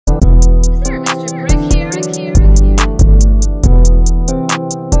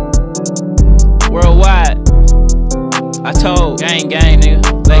gang,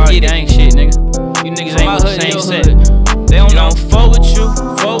 nigga. Like get gang shit, nigga. You niggas ain't with the same set. They don't fuck with you,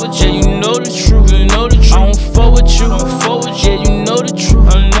 yeah, you know the truth, I don't fuck with you, yeah, you know the truth,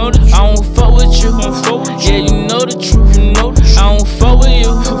 I don't fuck with you, yeah, you know the truth, I don't fuck with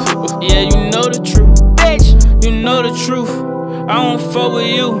you, yeah, you know the truth, bitch, you know the truth, I don't fuck with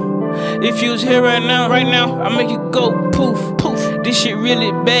you. If you was here right now, I make you go poof. This shit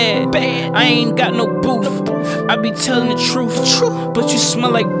really bad. I ain't got no booth. I be telling the truth, but you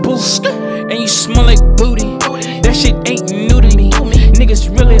smell like booth, and you smell like booty. That shit ain't new to me. Niggas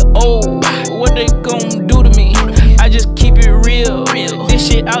really old. What they gon' do to me? I just keep it real. This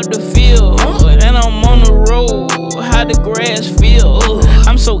shit out the field, and I'm on the road. How the grass feel?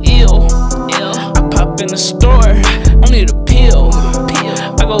 I'm so ill. I pop in the store. I need a pill.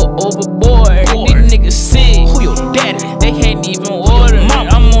 I go overboard. These niggas sick. Who your daddy? They can't even order.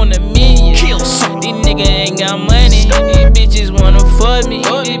 I'm on a million. These niggas ain't got money. These bitches wanna fuck me.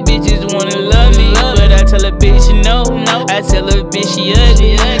 These bitches wanna love me. But I tell a bitch no. I tell a bitch she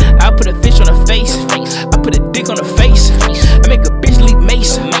ugly. I put a fish on her face. I put a dick on her face. I make a bitch leap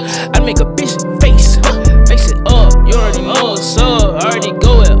mace. I make a bitch face. Face it up. You already know it's up. Already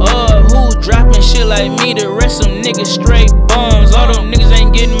go it up. Who dropping shit like me? The rest of them niggas straight bums. All them niggas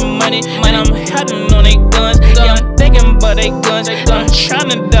ain't getting money. Man, I'm hiding on they guns. Yeah, I'm thinking about they guns. I'm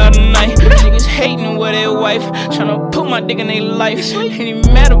tryna die tonight. Niggas hating with their wife. Tryna put my dick in their life. Ain't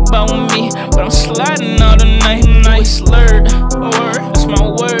even mad about me, but I'm sliding all the night. You slurred. That's my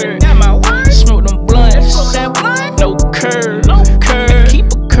word. Smoke them blunts. No curve.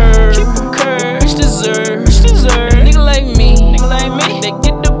 Keep a curve. Bitch deserve. Nigga like me. They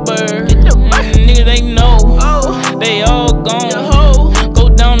get the bird. Niggas they know. They all gone. Go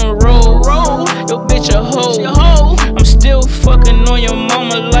down the road. Yo bitch a hoe. I'm still fucking on your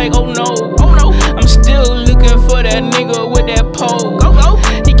mama like oh no. I'm still looking for that nigga with that pole.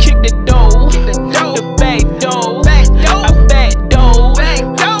 He kicked the door. The back door. I back door.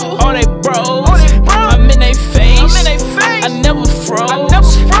 All they bros. I'm in they face. I never froze.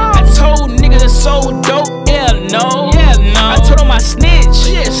 I told niggas it's so dope. Yeah, no. I told them I snitch.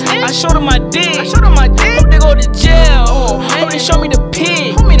 I showed them my dick. Hope they go to jail. Hope they show me the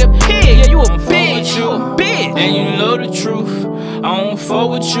pig. Yeah, you a bitch. And you know the truth. I don't fuck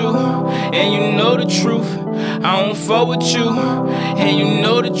with you. And you know the truth. I don't fuck with you. And you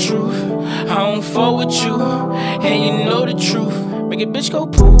know the truth. I don't fuck with you. And you know the truth. Make a bitch go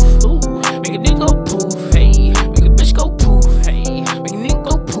poof. Make a dick go poof.